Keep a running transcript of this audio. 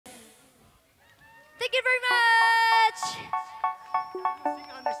you very much. Sing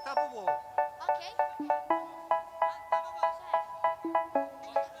Unstoppable. Okay.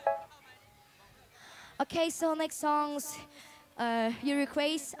 Okay, so next songs, you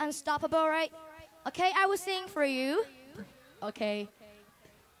request Unstoppable, right? Okay, I will sing for you. Okay.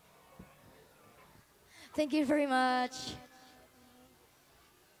 Thank you very much.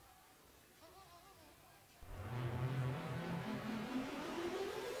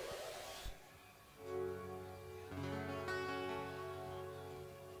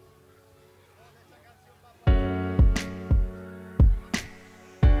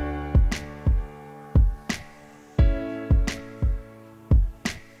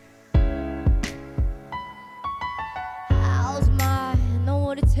 How's mine? Know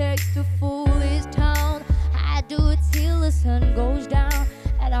what it takes to fool this town. I do it till the sun goes down,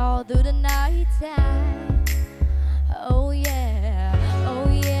 and all through the night time. Oh yeah, oh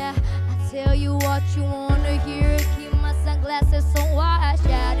yeah. I tell you what you wanna hear. Keep my sunglasses on while I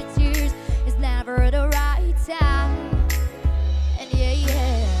shed the tears. It's never the right time. And yeah,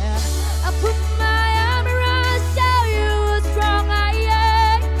 yeah. I put my arm around, show you how strong I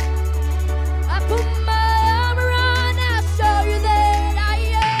am. I put my arm around, I'll show you that I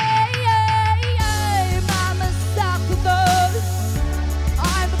am. I'm unstoppable.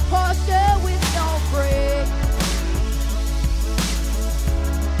 I'm a Porsche with no brakes.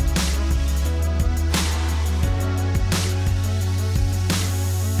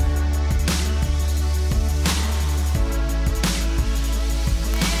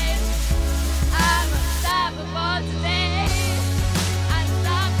 I'm unstoppable today.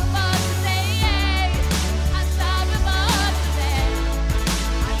 Unstoppable today. Unstoppable today.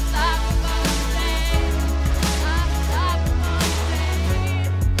 Unstoppable today. Unstoppable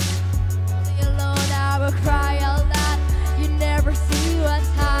today. Leave alone, I will cry a lot. You never see what's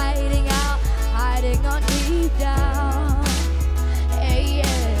hiding out, hiding on deep down. Hey,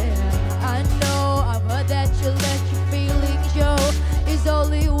 yeah, I know, but that you let your feelings show is the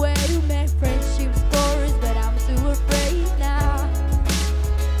only way to make friendship stories, but I'm too afraid now.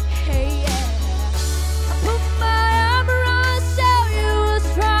 Hey, yeah, I put my arm around, show you how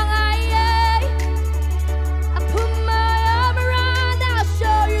strong I am. I put my arm around, I'll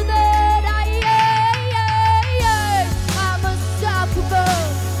show you that I am. I'm unstoppable.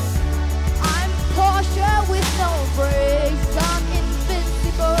 I'm Porsche with no brakes. I'm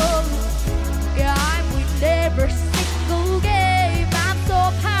invincible. Yeah, I'm with every single game. I'm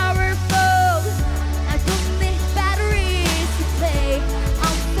so powerful. I don't need batteries to play.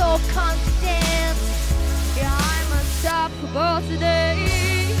 I'm so confident. Yeah, I'm unstoppable today.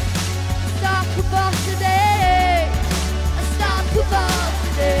 Unstoppable today. Unstoppable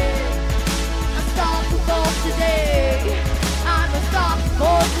today. Unstoppable today. I'm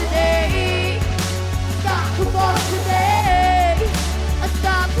unstoppable today. Unstoppable today.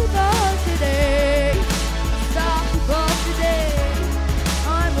 Unstoppable today. Unstoppable today.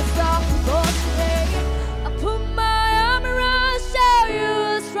 I'm unstoppable today. I put my arm around, show you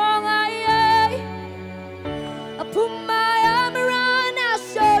how strong I am. I put my arm around, I'll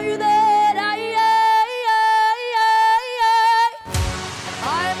show you that I am.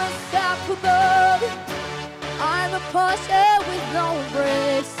 I'm unstoppable. I'm a Porsche with no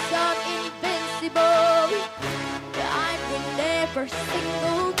brakes. I'm invincible. Yeah, I'm in every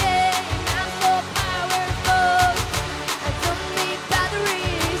single game. I'm so powerful. I don't need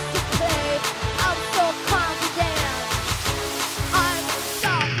batteries to play. I'm so confident. I'm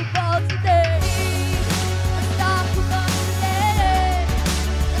unstoppable today. Unstoppable today.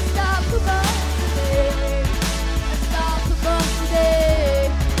 Unstoppable today. Unstoppable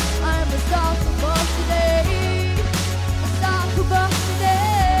today. I'm unstoppable today. Unstoppable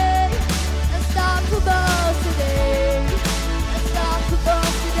today. Unstoppable today. Unstoppable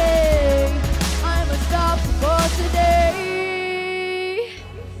today. I'm unstoppable today.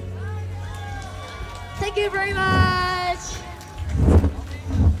 Thank you very much.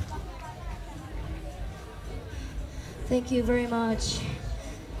 Thank you very much.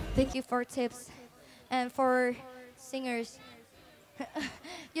 Thank you for tips and for singers.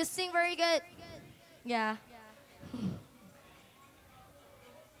 You sing very good. Yeah.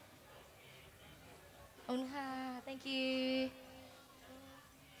 Thank you.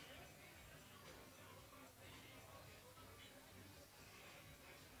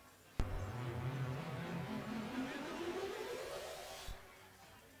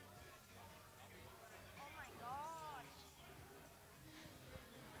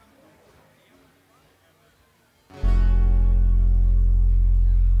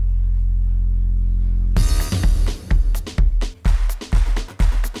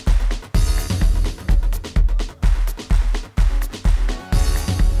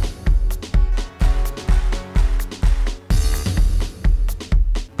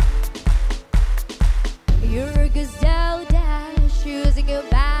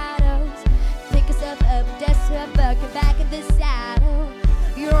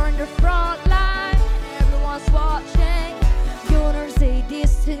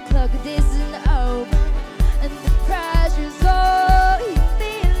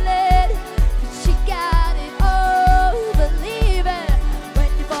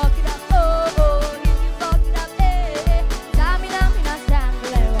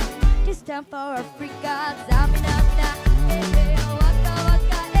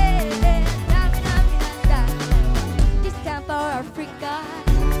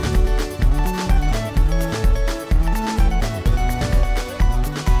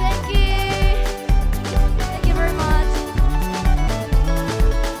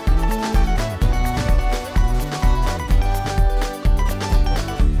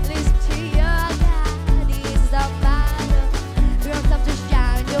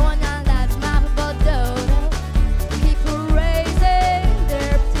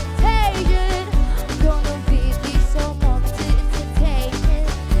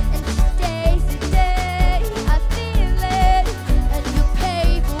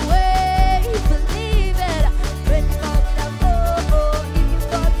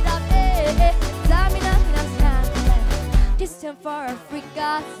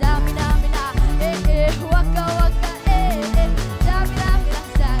 waka, stamina, mina, waka, waka, stamina, mina,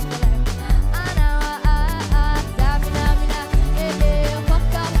 stamina. Ana, stamina, mina,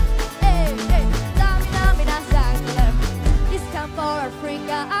 waka, stamina, mina, stamina. It's time for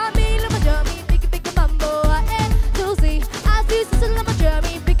Africa. I'm in my journey, big mambo, to see. I see some of my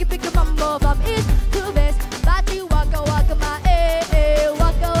journey, big mambo, from east to west. Bati waka, waka, my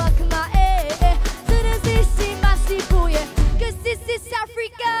waka, waka, my Sisi, masibuye, 'cause this is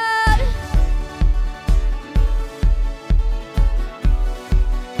Africa.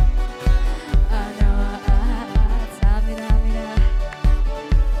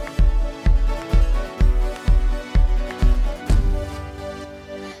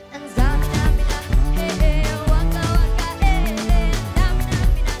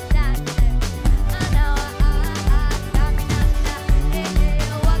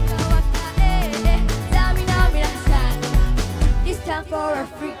 For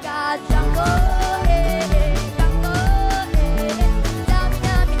Africa, jungle, jungle,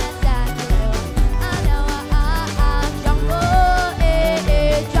 stamina, mina, jungle,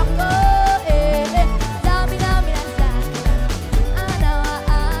 jungle, stamina, mina,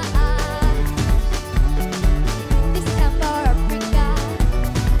 this time for Africa,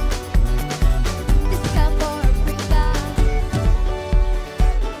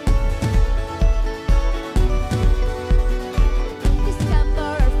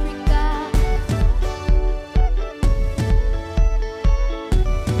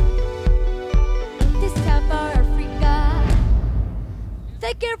 this time for Africa.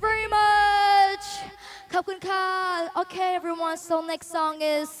 Thank you very much. ขอบคุณค่ะ Okay, everyone. So next song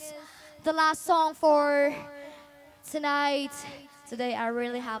is the last song for tonight. Today, I'm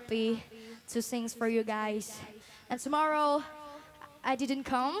really happy to sing for you guys. And tomorrow, I didn't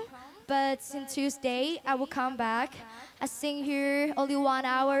come, but in Tuesday, I will come back. I sing here only 1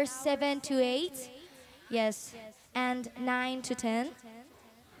 hour, 7 to 8. Yes, and 9 to 10.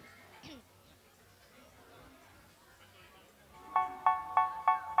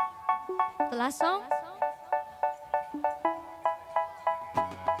 The last song?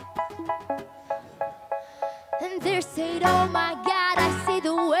 And they said, oh my God, I see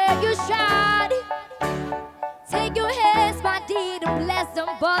the way you shine. Take your hands, my dear, and bless them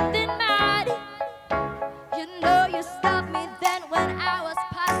both in mine. You know you stopped me then when I was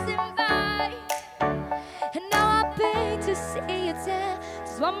passing by. And now I beg to see you then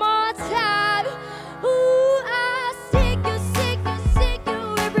just one more time. Ooh, I seek you, seek you, seek you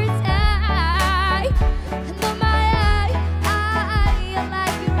every time. And on my eye, I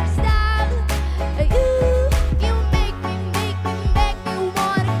like your style. You make me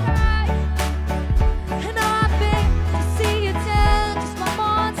wanna cry. And now I beg to see you then just one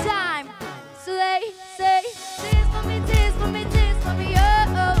more time. So they say, dance for me, dance for me, dance for me,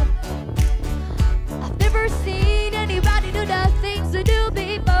 oh. I've never seen anybody do the things you do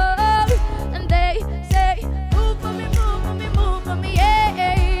before. And they say, move for me, move for me, move for me, yeah.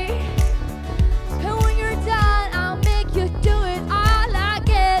 And when you're done, I'll make you do it all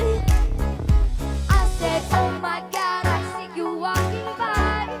again. I said, oh my God, I see you walking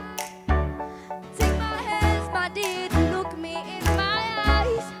by. Take my hands, my dear, look me in my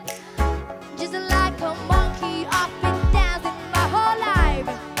eyes. Just like a monkey, up and down in my whole life.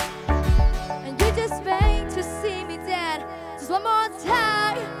 And you just wait to see me dead just one more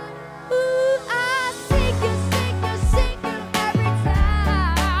time. Ooh, I seek you, seek you, seek you every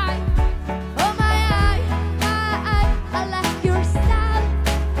time. Oh my, I like your style.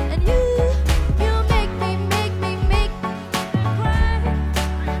 And you make me cry.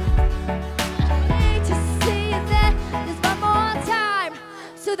 I need to see you there just one more time.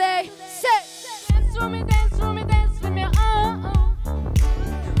 So they say, dance for me, dance for me, dance for me, oh.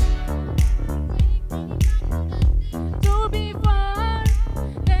 To be fun,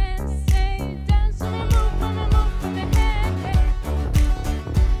 dance for me, move for me, move for me, hey.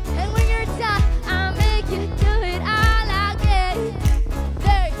 And when you're done, I'll make you do it all again.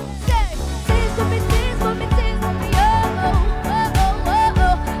 They say, dance for me, dance for me, dance for me, oh, oh, oh, oh,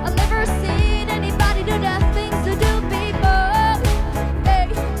 oh. I've never seen anybody do the things you do before. They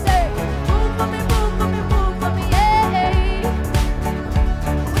say, move for me, move for me, move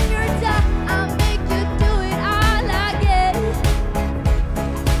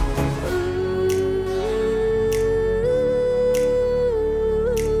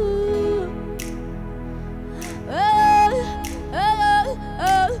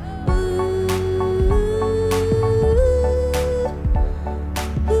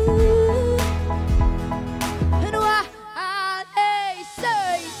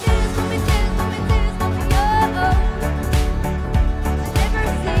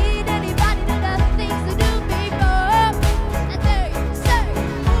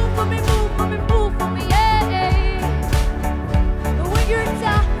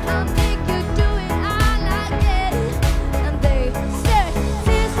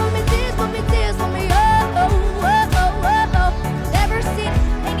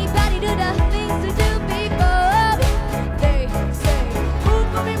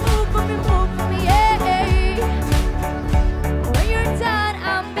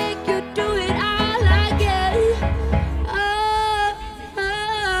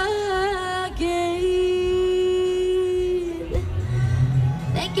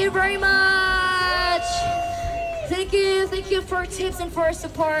Thank you very much. Thank you for tips and for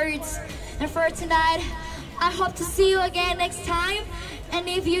support and for tonight. I hope to see you again next time. And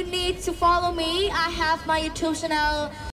if you need to follow me, I have my YouTube channel